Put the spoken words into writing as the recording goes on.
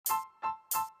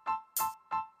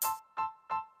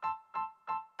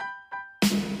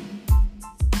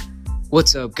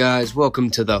What's up, guys? Welcome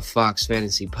to the Fox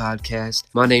Fantasy Podcast.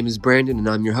 My name is Brandon, and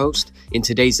I'm your host. In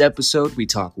today's episode, we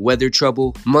talk weather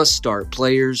trouble, must-start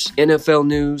players, NFL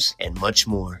news, and much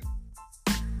more.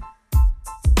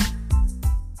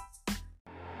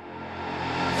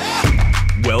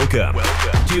 Welcome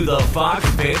to the Fox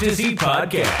Fantasy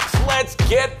Podcast. Let's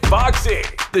get foxy.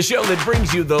 The show that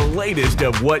brings you the latest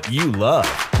of what you love.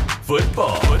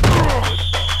 Football.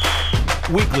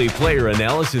 Weekly player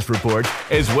analysis reports,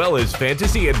 as well as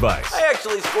fantasy advice. I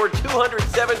actually scored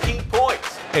 217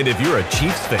 points. And if you're a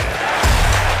Chiefs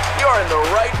fan, you're in the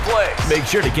right place. Make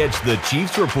sure to catch the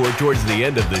Chiefs report towards the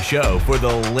end of the show for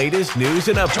the latest news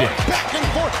and updates. Back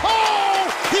and forth.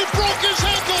 Oh, he broke his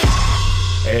ankle.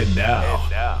 And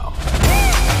now,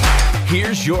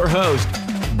 here's your host,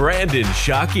 Brandon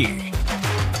Shockey.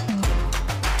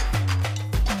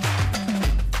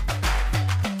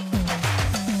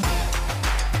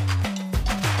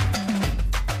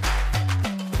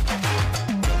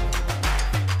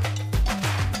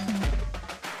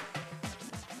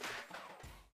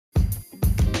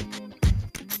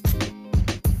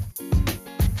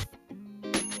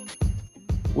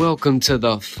 Welcome to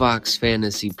the Fox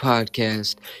Fantasy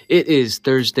Podcast. It is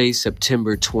Thursday,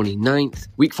 September 29th.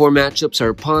 Week 4 matchups are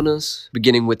upon us,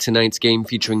 beginning with tonight's game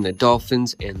featuring the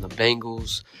Dolphins and the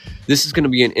Bengals. This is going to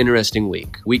be an interesting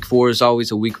week. Week 4 is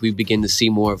always a week we begin to see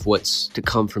more of what's to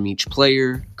come from each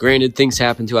player. Granted, things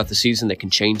happen throughout the season that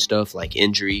can change stuff like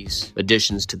injuries,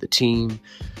 additions to the team,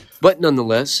 but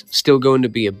nonetheless, still going to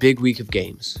be a big week of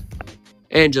games.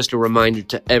 And just a reminder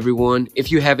to everyone,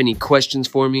 if you have any questions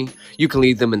for me, you can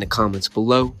leave them in the comments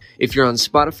below. If you're on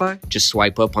Spotify, just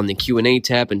swipe up on the Q&A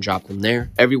tab and drop them there.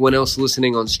 Everyone else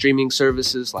listening on streaming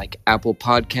services like Apple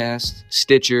Podcasts,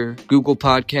 Stitcher, Google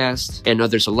Podcasts, and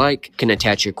others alike can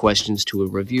attach your questions to a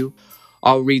review.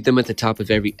 I'll read them at the top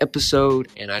of every episode,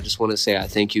 and I just want to say I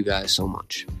thank you guys so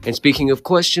much. And speaking of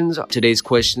questions, today's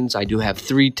questions, I do have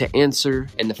 3 to answer,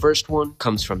 and the first one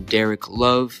comes from Derek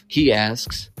Love. He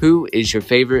asks, who is your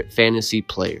favorite fantasy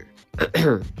player?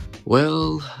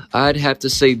 Well, I'd have to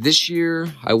say this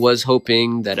year, I was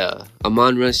hoping that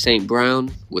Amon-Ra St.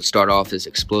 Brown would start off as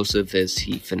explosive as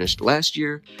he finished last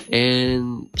year,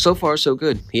 and so far so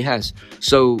good. He has.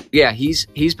 So yeah, he's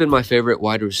been my favorite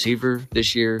wide receiver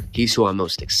this year. He's who I'm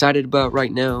most excited about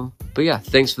right now. But yeah,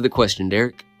 thanks for the question,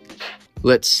 Derek.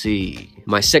 Let's see.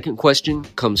 My second question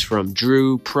comes from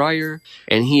Drew Pryor,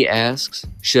 and he asks,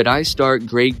 should I start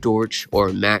Greg Dortch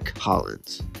or Mac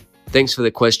Hollins? Thanks for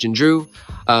the question, Drew.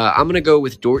 I'm going to go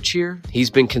with Dortch here. He's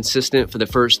been consistent for the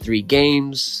first 3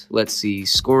 games. Let's see,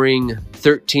 scoring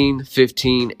 13,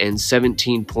 15, and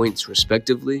 17 points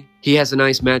respectively. He has a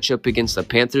nice matchup against the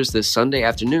Panthers this Sunday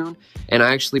afternoon, and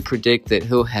I actually predict that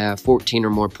he'll have 14 or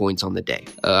more points on the day.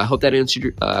 I hope that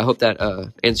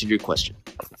answered your question.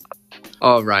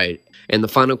 All right. And the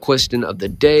final question of the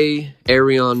day,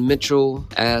 Arion Mitchell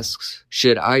asks,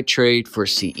 should I trade for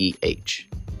CEH?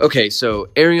 Okay, so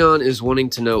Arion is wanting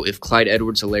to know if Clyde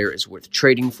Edwards-Helaire is worth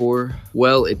trading for.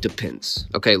 Well, it depends.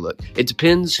 Okay, look, it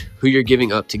depends who you're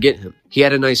giving up to get him. He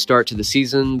had a nice start to the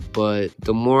season, but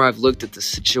the more I've looked at the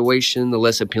situation, the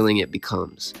less appealing it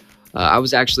becomes. I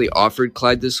was actually offered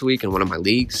Clyde this week in one of my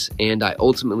leagues, and I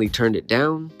ultimately turned it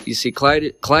down. You see,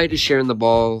 Clyde is sharing the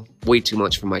ball way too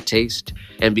much for my taste,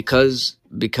 and because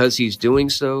he's doing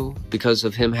so, because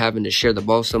of him having to share the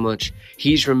ball so much,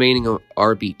 he's remaining an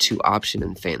RB2 option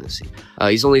in fantasy.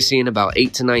 He's only seeing about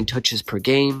 8 to 9 touches per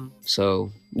game, so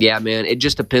yeah, man, it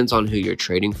just depends on who you're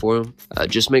trading for him.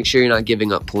 Just make sure you're not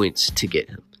giving up points to get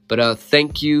him. But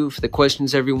thank you for the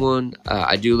questions, everyone.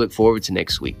 I do look forward to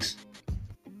next week's.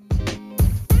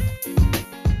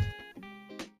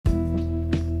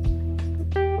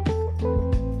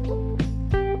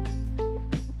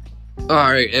 All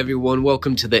right, everyone,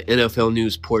 welcome to the NFL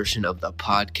news portion of the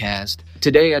podcast.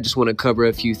 Today, I just want to cover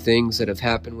a few things that have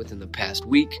happened within the past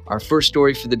week. Our first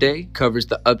story for the day covers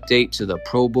the update to the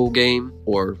Pro Bowl game,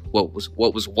 or what was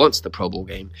once the Pro Bowl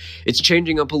game. It's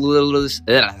changing up a little.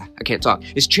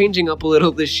 It's changing up a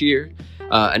little this year.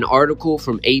 An article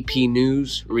from AP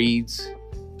News reads,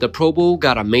 the Pro Bowl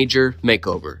got a major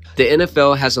makeover. The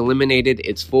NFL has eliminated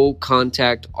its full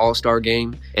contact all-star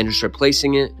game and is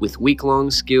replacing it with week-long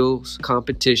skills,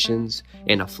 competitions,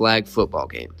 and a flag football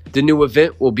game. The new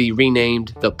event will be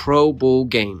renamed the Pro Bowl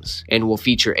Games and will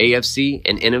feature AFC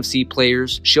and NFC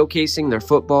players showcasing their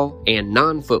football and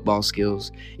non-football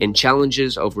skills in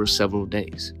challenges over several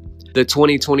days. The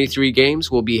 2023 games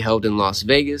will be held in Las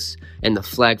Vegas, and the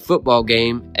flag football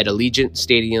game at Allegiant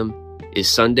Stadium is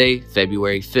Sunday,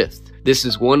 February 5th. This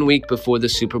is 1 week before the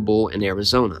Super Bowl in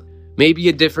Arizona. Maybe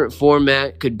a different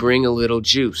format could bring a little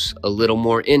juice, a little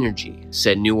more energy,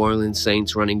 said New Orleans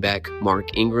Saints running back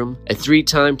Mark Ingram, a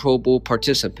 3-time Pro Bowl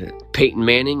participant. Peyton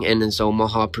Manning and his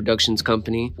Omaha Productions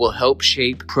company will help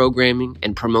shape programming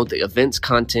and promote the event's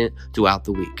content throughout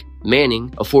the week.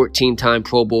 Manning, a 14-time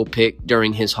Pro Bowl pick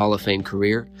during his Hall of Fame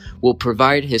career, will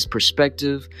provide his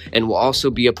perspective and will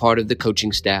also be a part of the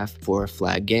coaching staff for a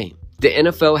flag game. The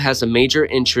NFL has a major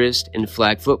interest in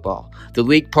flag football. The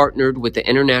league partnered with the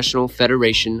International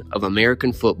Federation of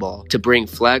American Football to bring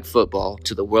flag football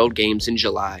to the World Games in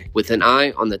July, with an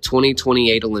eye on the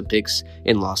 2028 Olympics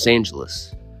in Los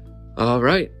Angeles. All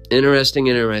right, interesting.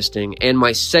 And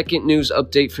my second news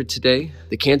update for today,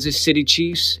 the Kansas City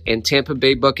Chiefs and Tampa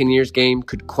Bay Buccaneers game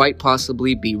could quite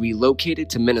possibly be relocated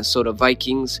to Minnesota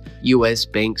Vikings US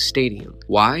Bank Stadium.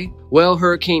 Why? Well,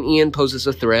 Hurricane Ian poses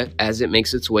a threat as it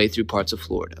makes its way through parts of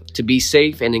Florida. To be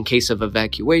safe and in case of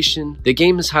evacuation, the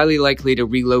game is highly likely to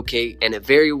relocate, and it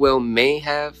very well may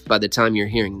have by the time you're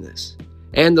hearing this.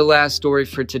 And the last story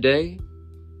for today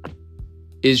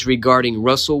is regarding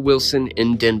Russell Wilson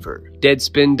in Denver.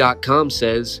 Deadspin.com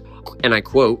says, and I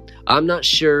quote, "I'm not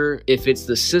sure if it's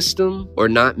the system or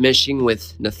not meshing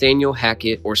with Nathaniel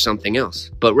Hackett or something else,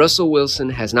 but Russell Wilson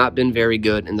has not been very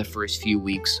good in the first few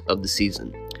weeks of the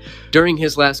season. During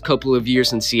his last couple of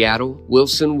years in Seattle,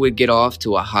 Wilson would get off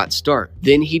to a hot start.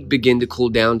 Then he'd begin to cool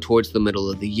down towards the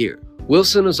middle of the year.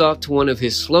 Wilson is off to one of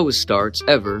his slowest starts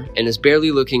ever and is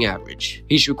barely looking average.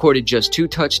 He's recorded just 2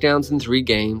 touchdowns in 3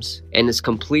 games and is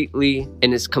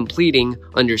completing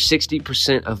under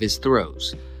 60% of his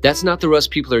throws. That's not the Russ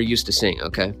people are used to seeing,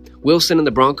 okay? Wilson and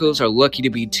the Broncos are lucky to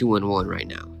be 2-1 right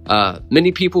now.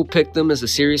 Many people picked them as a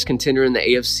serious contender in the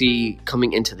AFC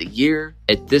coming into the year.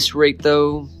 At this rate,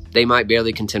 though, they might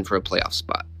barely contend for a playoff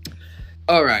spot."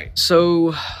 All right,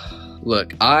 so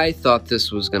look, I thought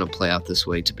this was going to play out this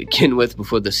way to begin with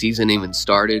before the season even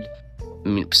started. I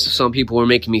mean, some people were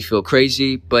making me feel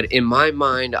crazy, but in my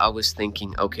mind, I was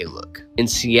thinking, okay, look, in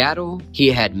Seattle, he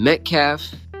had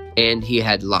Metcalf and he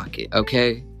had Lockett,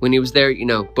 okay? When he was there,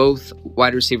 both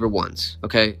wide receiver ones,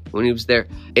 okay? When he was there,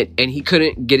 and he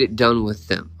couldn't get it done with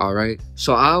them, all right?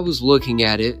 So I was looking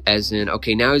at it as in,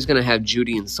 okay, now he's going to have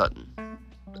Judy and Sutton.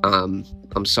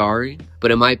 I'm sorry, but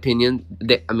in my opinion,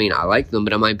 I like them,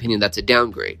 but in my opinion, that's a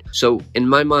downgrade. So in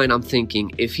my mind, I'm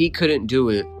thinking, if he couldn't do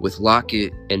it with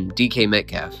Lockett and DK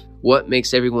Metcalf, what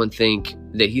makes everyone think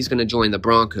that he's going to join the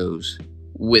Broncos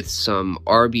with some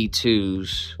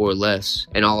RB2s or less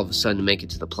and all of a sudden make it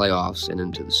to the playoffs and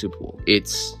into the Super Bowl?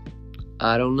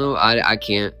 I don't know. I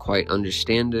can't quite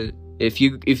understand it. If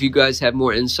you guys have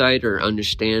more insight or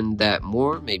understand that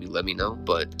more, maybe let me know.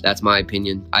 But that's my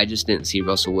opinion. I just didn't see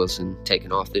Russell Wilson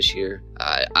taking off this year.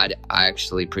 I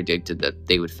actually predicted that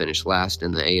they would finish last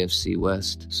in the AFC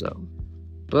West.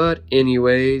 But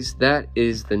anyways, that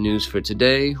is the news for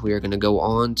today. We are going to go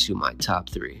on to my top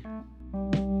 3.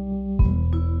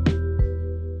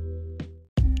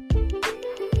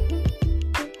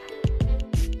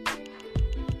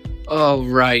 All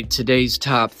right, today's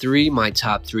top 3, my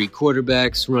top 3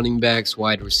 quarterbacks, running backs,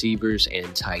 wide receivers,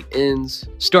 and tight ends.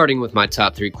 Starting with my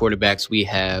top 3 quarterbacks, we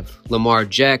have Lamar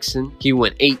Jackson. He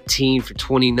went 18 for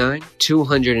 29,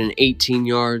 218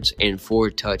 yards, and 4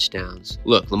 touchdowns.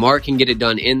 Look, Lamar can get it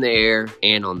done in the air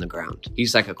and on the ground.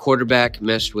 He's like a quarterback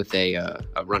meshed with a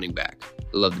running back.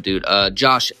 Love the dude.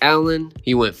 Josh Allen,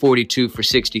 he went 42 for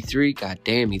 63. God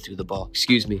damn, he threw the ball.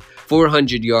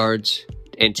 400 yards.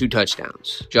 And 2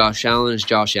 touchdowns. Josh Allen is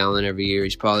Josh Allen every year.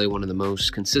 He's probably one of the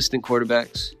most consistent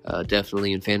quarterbacks,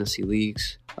 definitely in fantasy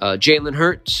leagues. Jalen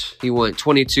Hurts, he went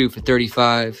 22 for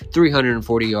 35,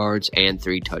 340 yards, and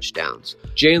 3 touchdowns.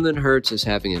 Jalen Hurts is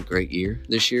having a great year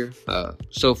this year.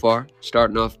 So far,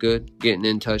 starting off good, getting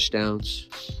in touchdowns.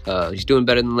 He's doing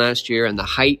better than last year, and the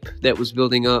hype that was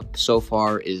building up so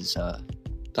far is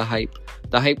the hype.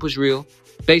 The hype was real.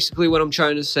 Basically, what I'm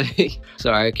trying to say,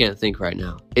 sorry, I can't think right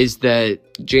now, is that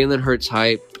Jalen Hurts'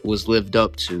 hype was lived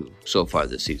up to so far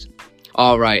this season.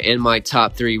 All right, in my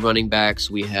top 3 running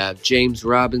backs, we have James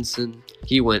Robinson.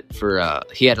 He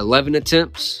had 11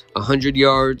 attempts, 100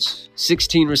 yards,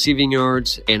 16 receiving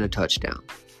yards, and a touchdown.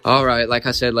 All right, like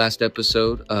I said last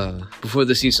episode, before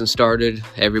the season started,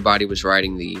 everybody was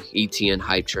riding the ETN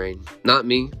hype train. Not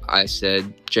me. I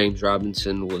said James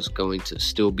Robinson was going to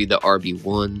still be the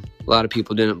RB1. A lot of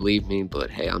people didn't believe me,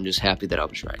 but hey, I'm just happy that I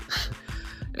was right.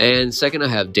 And second, I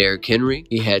have Derrick Henry.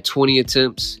 He had 20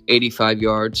 attempts, 85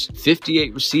 yards,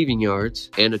 58 receiving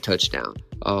yards, and a touchdown.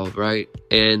 All right,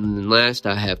 and last,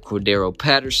 I have Cordero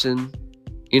Patterson.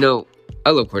 I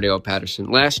love Cordero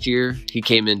Patterson. Last year, he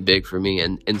came in big for me,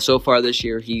 and so far this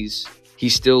year, he's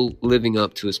still living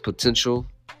up to his potential.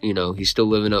 He's still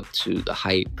living up to the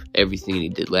hype, everything he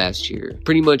did last year.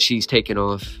 Pretty much he's taken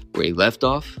off where he left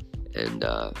off. And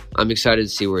I'm excited to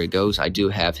see where he goes. I do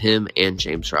have him and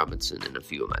James Robinson in a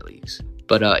few of my leagues.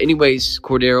 But anyways,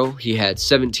 Cordero, he had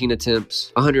 17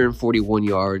 attempts, 141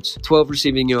 yards, 12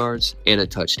 receiving yards, and a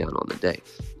touchdown on the day.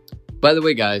 By the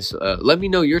way, guys, let me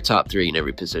know your top 3 in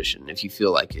every position if you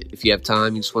feel like it. If you have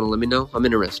time, you just want to let me know, I'm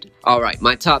interested. All right,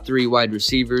 my top 3 wide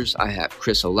receivers, I have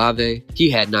Chris Olave. He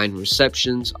had 9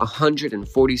 receptions,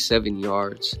 147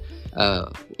 yards.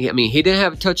 He didn't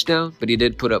have a touchdown, but he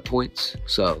did put up points,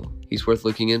 so he's worth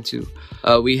looking into.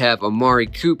 We have Amari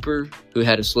Cooper, who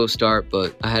had a slow start,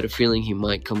 but I had a feeling he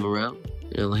might come around.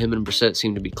 Him and Brissett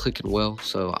seem to be clicking well,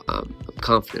 so I'm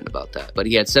confident about that. But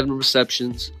he had 7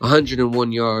 receptions,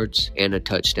 101 yards, and a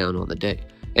touchdown on the day.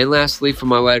 And lastly, for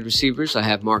my wide receivers, I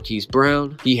have Marquise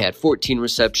Brown. He had 14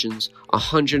 receptions,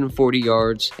 140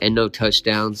 yards, and no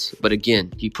touchdowns. But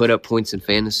again, he put up points in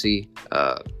fantasy.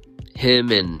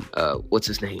 Him and, what's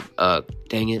his name?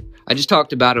 Dang it. I just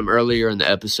talked about him earlier in the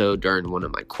episode during one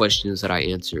of my questions that I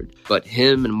answered. But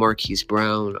him and Marquise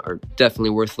Brown are definitely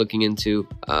worth looking into.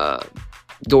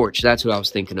 Dortch, that's what I was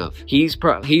thinking of. He's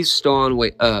still on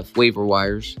waiver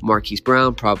wires. Marquise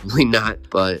Brown, probably not.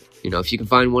 But, if you can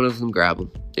find one of them, grab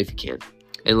them if you can.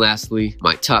 And lastly,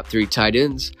 my top 3 tight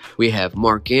ends, we have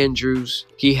Mark Andrews.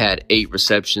 He had 8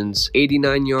 receptions,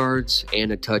 89 yards,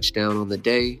 and a touchdown on the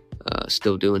day.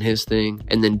 Still doing his thing.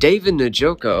 And then David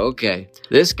Njoku, okay.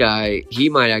 This guy, he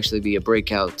might actually be a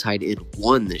breakout tight end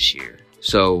 1 this year.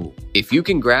 So if you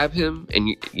can grab him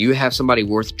and you have somebody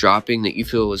worth dropping that you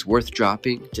feel is worth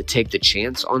dropping to take the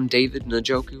chance on David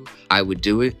Njoku, I would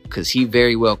do it because he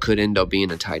very well could end up being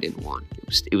a tight end 1.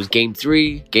 It was game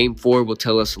 3. Game 4 will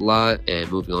tell us a lot, and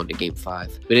moving on to game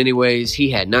 5. But anyways, he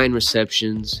had 9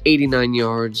 receptions, 89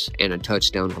 yards, and a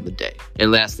touchdown on the day.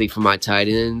 And lastly, for my tight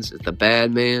ends, the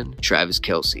bad man, Travis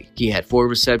Kelce. He had 4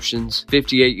 receptions,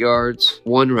 58 yards,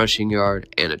 1 rushing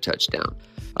yard, and a touchdown.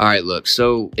 All right, look,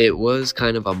 so it was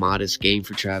kind of a modest game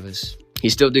for Travis. He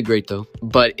still did great, though.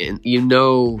 But you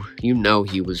know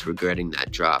he was regretting that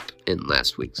drop in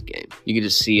last week's game. You could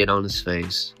just see it on his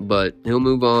face. But he'll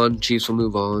move on. Chiefs will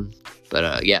move on.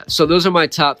 But yeah, so those are my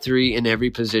top 3 in every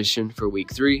position for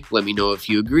week 3. Let me know if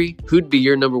you agree. Who'd be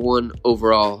your number 1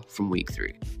 overall from week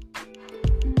 3?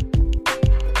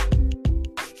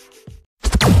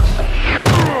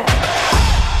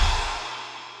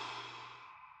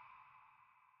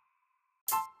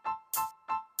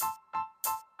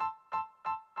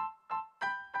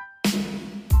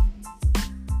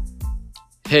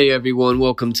 Hey everyone,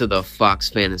 welcome to the Fox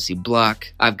Fantasy Block.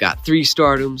 I've got 3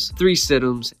 stardoms, 3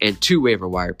 situms, and 2 waiver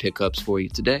wire pickups for you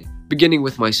today. Beginning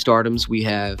with my stardoms, we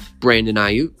have Brandon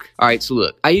Ayuk. Alright, so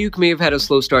look, Ayuk may have had a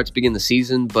slow start to begin the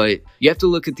season, but you have to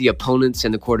look at the opponents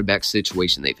and the quarterback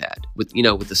situation they've had. With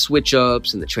the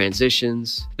switch-ups and the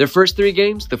transitions. Their first 3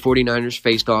 games, the 49ers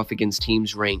faced off against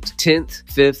teams ranked 10th,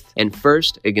 5th, and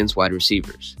 1st against wide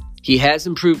receivers. He has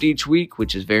improved each week,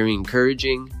 which is very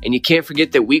encouraging, and you can't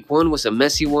forget that week 1 was a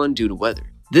messy one due to weather.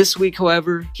 This week,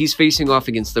 however, he's facing off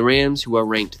against the Rams, who are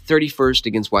ranked 31st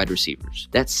against wide receivers.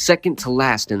 That's second to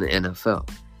last in the NFL.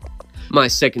 My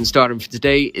second starter for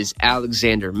today is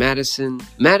Alexander Mattison.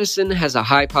 Mattison has a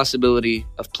high possibility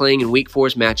of playing in week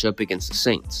 4's matchup against the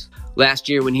Saints. Last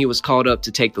year, when he was called up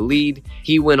to take the lead,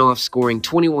 he went off scoring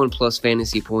 21-plus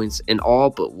fantasy points in all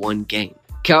but 1 game.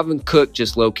 Calvin Cook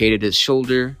just located his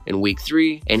shoulder in week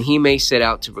 3, and he may sit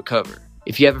out to recover.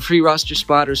 If you have a free roster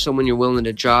spot or someone you're willing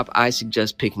to drop, I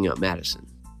suggest picking up Mattison.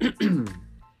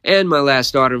 And my last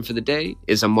starter for the day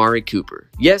is Amari Cooper.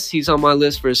 Yes, he's on my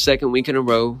list for a second week in a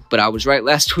row, but I was right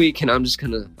last week, and I'm just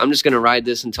gonna ride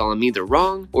this until I'm either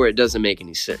wrong or it doesn't make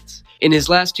any sense. In his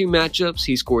last 2 matchups,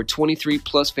 he scored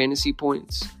 23-plus fantasy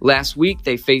points. Last week,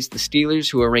 they faced the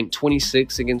Steelers, who are ranked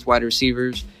 26 against wide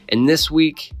receivers. And this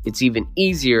week, it's even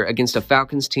easier against a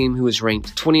Falcons team who is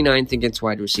ranked 29th against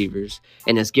wide receivers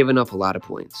and has given up a lot of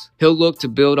points. He'll look to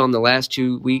build on the last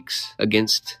 2 weeks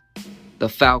against the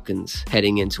Falcons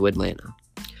heading into Atlanta.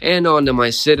 And on to my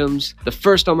situms. The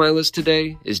first on my list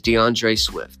today is DeAndre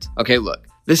Swift. Okay, look.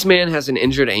 This man has an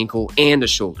injured ankle and a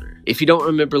shoulder. If you don't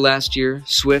remember last year,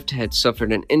 Swift had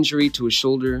suffered an injury to his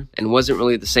shoulder and wasn't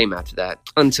really the same after that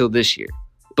until this year.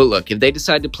 But look, if they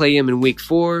decide to play him in week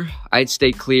 4, I'd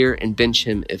stay clear and bench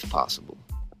him if possible.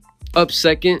 Up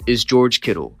second is George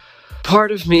Kittle.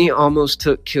 Part of me almost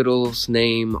took Kittle's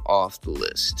name off the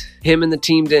list. Him and the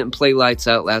team didn't play lights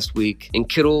out last week, and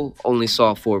Kittle only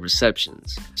saw 4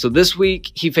 receptions. So this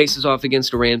week, he faces off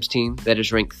against a Rams team that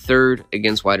is ranked 3rd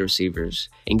against wide receivers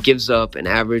and gives up an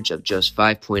average of just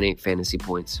 5.8 fantasy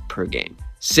points per game.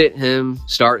 Sit him,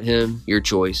 start him, your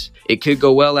choice. It could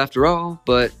go well after all,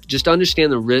 but just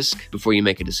understand the risk before you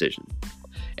make a decision.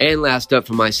 And last up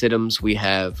for my sit-ems, we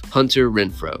have Hunter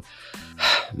Renfrow.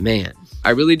 Man,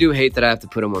 I really do hate that I have to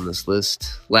put him on this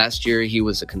list. Last year, he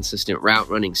was a consistent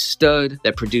route-running stud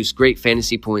that produced great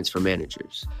fantasy points for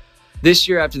managers. This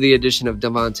year, after the addition of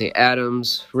Davante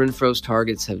Adams, Renfrow's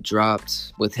targets have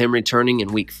dropped. With him returning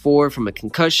in Week 4 from a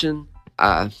concussion,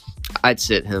 I'd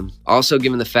sit him. Also,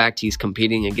 given the fact he's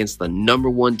competing against the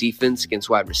 #1 defense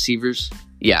against wide receivers,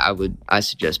 I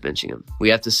suggest benching him. We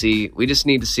just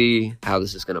need to see how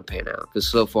this is going to pan out, because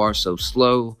so far, so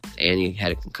slow, and he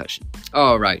had a concussion.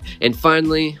 All right, and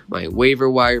finally, my waiver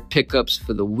wire pickups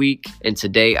for the week, and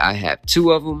today I have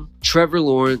 2 of them, Trevor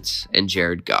Lawrence and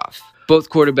Jared Goff. Both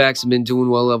quarterbacks have been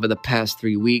doing well over the past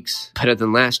 3 weeks, better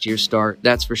than last year's start,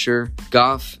 that's for sure.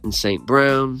 Goff and St.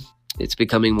 Brown, it's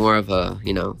becoming more of a,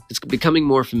 it's becoming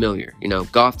more familiar.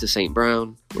 Goff to St.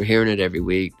 Brown, we're hearing it every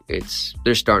week.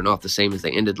 They're starting off the same as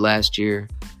they ended last year.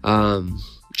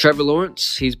 Trevor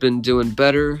Lawrence, he's been doing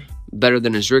better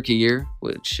than his rookie year,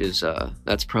 which is,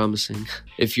 that's promising.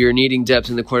 If you're needing depth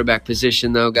in the quarterback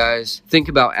position, though, guys, think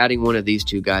about adding one of these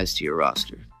 2 guys to your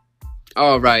roster.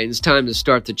 All right, it's time to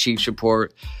start the Chiefs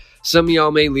report. Some of y'all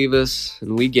may leave us,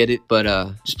 and we get it, but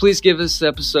just please give this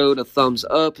episode a thumbs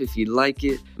up if you like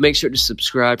it. Make sure to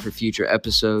subscribe for future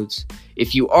episodes.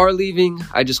 If you are leaving,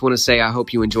 I just want to say I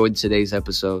hope you enjoyed today's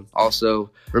episode. Also,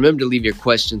 remember to leave your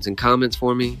questions and comments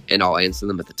for me, and I'll answer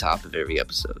them at the top of every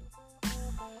episode.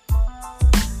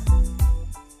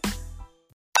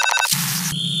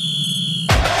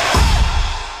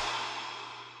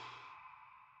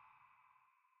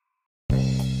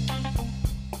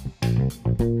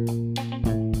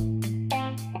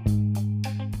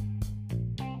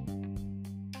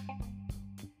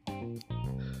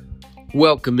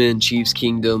 Welcome in, Chiefs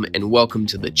Kingdom, and welcome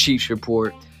to the Chiefs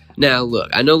Report. Now, look,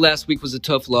 I know last week was a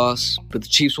tough loss, but the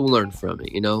Chiefs will learn from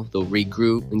it, They'll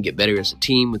regroup and get better as a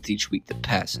team with each week that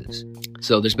passes.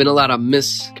 So there's been a lot of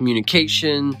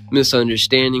miscommunication,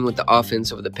 misunderstanding with the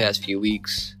offense over the past few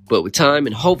weeks. But with time,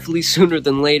 and hopefully sooner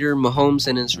than later, Mahomes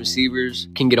and his receivers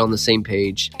can get on the same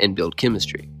page and build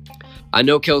chemistry. I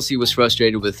know Kelsey was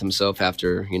frustrated with himself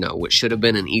after, what should have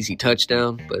been an easy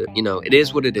touchdown, but, it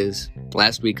is what it is.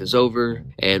 Last week is over,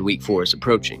 and Week 4 is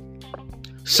approaching.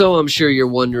 So I'm sure you're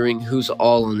wondering who's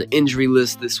all on the injury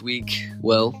list this week.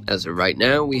 Well, as of right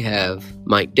now, we have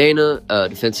Mike Dana, a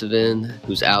defensive end,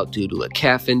 who's out due to a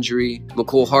calf injury.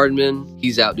 McCole Hardman,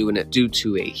 he's out due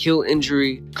to a heel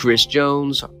injury. Chris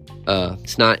Jones,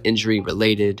 it's not injury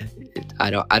related. I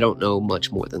don't know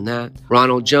much more than that.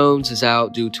 Ronald Jones is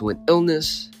out due to an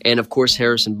illness. And of course,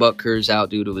 Harrison Butker is out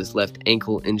due to his left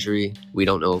ankle injury. We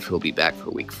don't know if he'll be back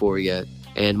for Week 4 yet.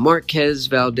 And Marquez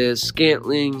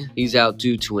Valdez-Scantling, he's out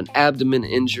due to an abdomen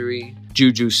injury.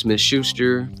 Juju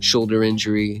Smith-Schuster, shoulder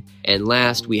injury. And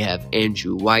last, we have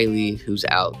Andrew Wiley, who's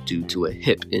out due to a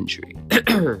hip injury.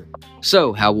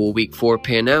 So, how will Week 4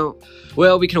 pan out?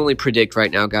 Well, we can only predict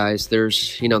right now, guys.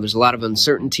 There's a lot of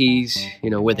uncertainties,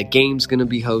 where the game's going to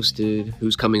be hosted,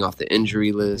 who's coming off the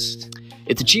injury list.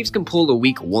 If the Chiefs can pull a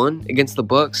Week 1 against the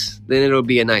Bucs, then it'll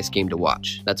be a nice game to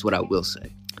watch. That's what I will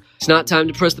say. It's not time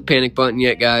to press the panic button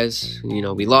yet, guys.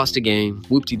 We lost a game.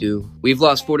 Whoop-de-doo. We've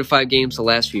lost 4 to 5 games the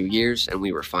last few years, and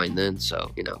we were fine then.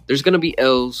 So, there's going to be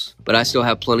L's, but I still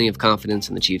have plenty of confidence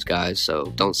in the Chiefs, guys,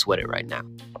 so don't sweat it right now.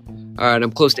 All right,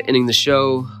 I'm close to ending the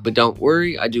show, but don't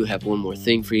worry, I do have one more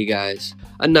thing for you guys.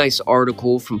 A nice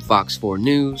article from Fox 4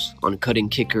 News on cutting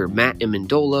kicker Matt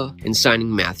Amendola and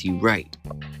signing Matthew Wright.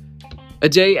 A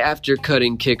day after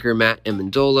cutting kicker Matt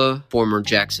Amendola, former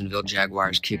Jacksonville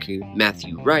Jaguars kicker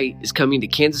Matthew Wright is coming to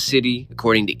Kansas City,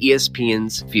 according to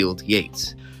ESPN's Field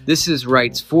Yates. This is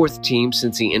Wright's 4th team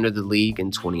since he entered the league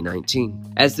in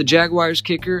 2019. As the Jaguars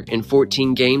kicker in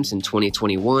 14 games in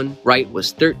 2021, Wright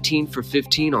was 13 for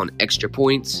 15 on extra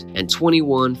points and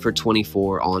 21 for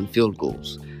 24 on field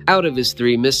goals. Out of his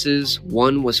 3 misses,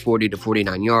 1 was 40 to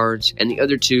 49 yards, and the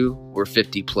other 2 were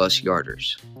 50-plus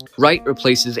yarders. Wright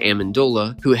replaces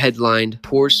Amendola, who headlined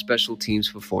poor special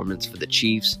teams performance for the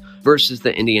Chiefs versus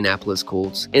the Indianapolis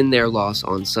Colts in their loss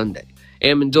on Sunday.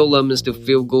 Amendola missed a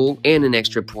field goal and an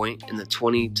extra point in the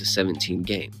 20-17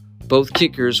 game. Both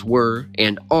kickers were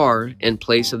and are in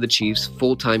place of the Chiefs'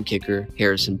 full-time kicker,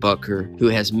 Harrison Butker, who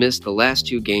has missed the last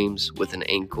 2 games with an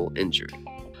ankle injury.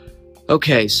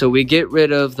 Okay, so we get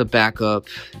rid of the backup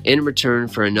in return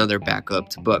for another backup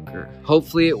to Butker.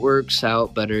 Hopefully it works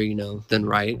out better, than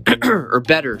Wright, or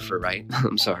better for Wright,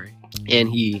 I'm sorry, and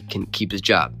he can keep his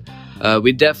job.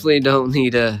 We definitely don't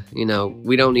need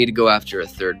we don't need to go after a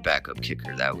third backup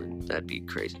kicker. That'd be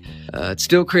crazy. It's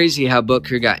still crazy how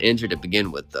Butker got injured to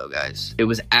begin with, though, guys. It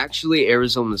was actually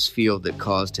Arizona's field that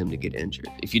caused him to get injured.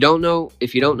 If you don't know,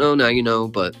 now you know,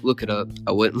 but look it up.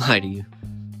 I wouldn't lie to you.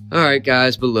 Alright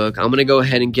guys, but look, I'm going to go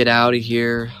ahead and get out of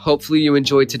here. Hopefully you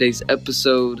enjoyed today's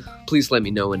episode. Please let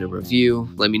me know in a review.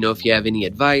 Let me know if you have any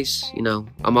advice.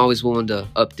 I'm always willing to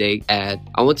update, add.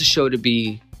 I want the show to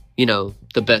be,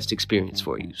 the best experience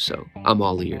for you, so I'm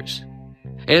all ears.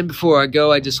 And before I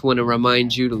go, I just want to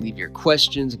remind you to leave your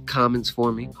questions and comments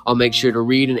for me. I'll make sure to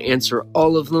read and answer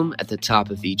all of them at the top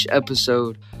of each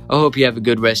episode. I hope you have a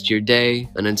good rest of your day,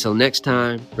 and until next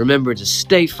time, remember to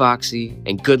stay foxy,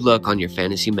 and good luck on your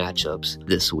fantasy matchups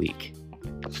this week.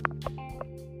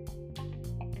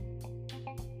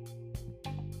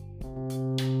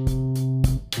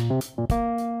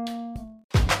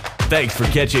 Thanks for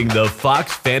catching the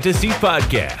Fox Fantasy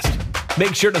Podcast.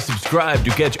 Make sure to subscribe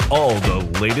to catch all the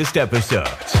latest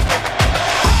episodes.